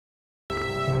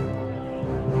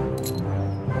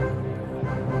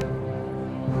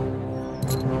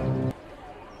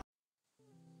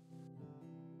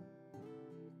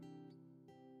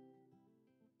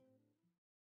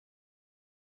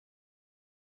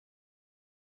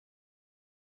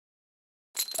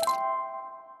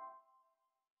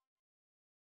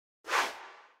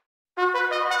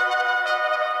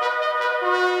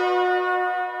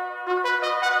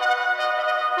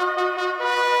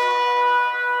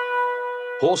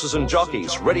Horses and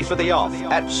jockeys ready for the off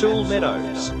at Soul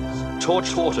Meadows.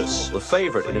 Torch Tortoise, the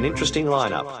favourite in an interesting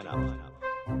lineup.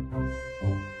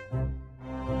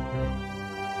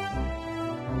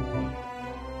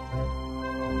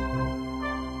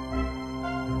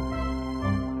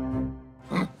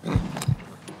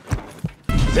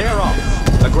 They're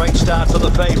off. A great start for the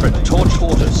favourite, Torch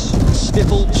Tortoise.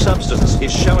 Stifled Substance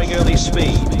is showing early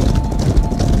speed.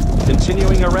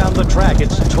 Continuing around the track,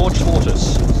 it's Torch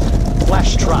Tortoise.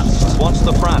 Flash Trust wants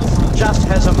the front, just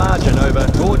has a margin over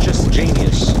Gorgeous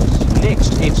Genius.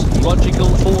 Next, it's Logical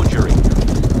Forgery.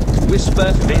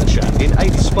 Whisper Venture in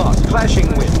 8th spot, clashing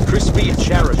with Crispy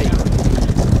Charity.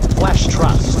 Flash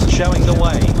Trust showing the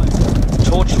way.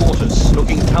 Torch Tortoise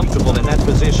looking comfortable in that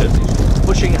position,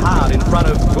 pushing hard in front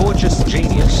of Gorgeous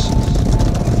Genius.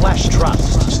 Flash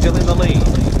Trust still in the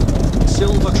lead.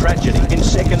 Silver Tragedy in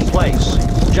 2nd place.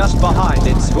 Just behind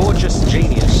it's Gorgeous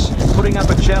Genius, putting up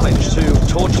a challenge to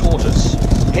Torch Tortoise.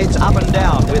 Heads up and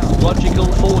down with Logical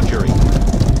Forgery.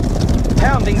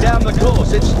 Pounding down the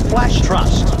course, it's Flash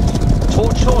Trust.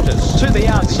 Torch Tortoise to the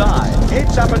outside.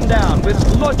 Heads up and down with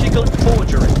Logical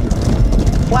Forgery.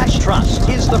 Flash Trust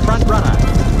is the front runner.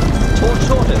 Torch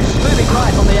Tortoise moving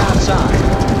right on the outside.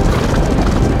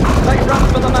 They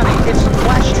run for the money, it's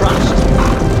Flash Trust.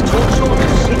 Torch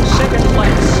Tortoise in 2nd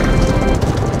place.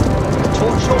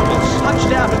 Torch Tortoise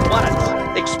punched out and won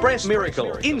it. Express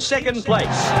Miracle in 2nd place.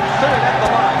 3rd at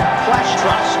the line, Flash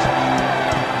Trust.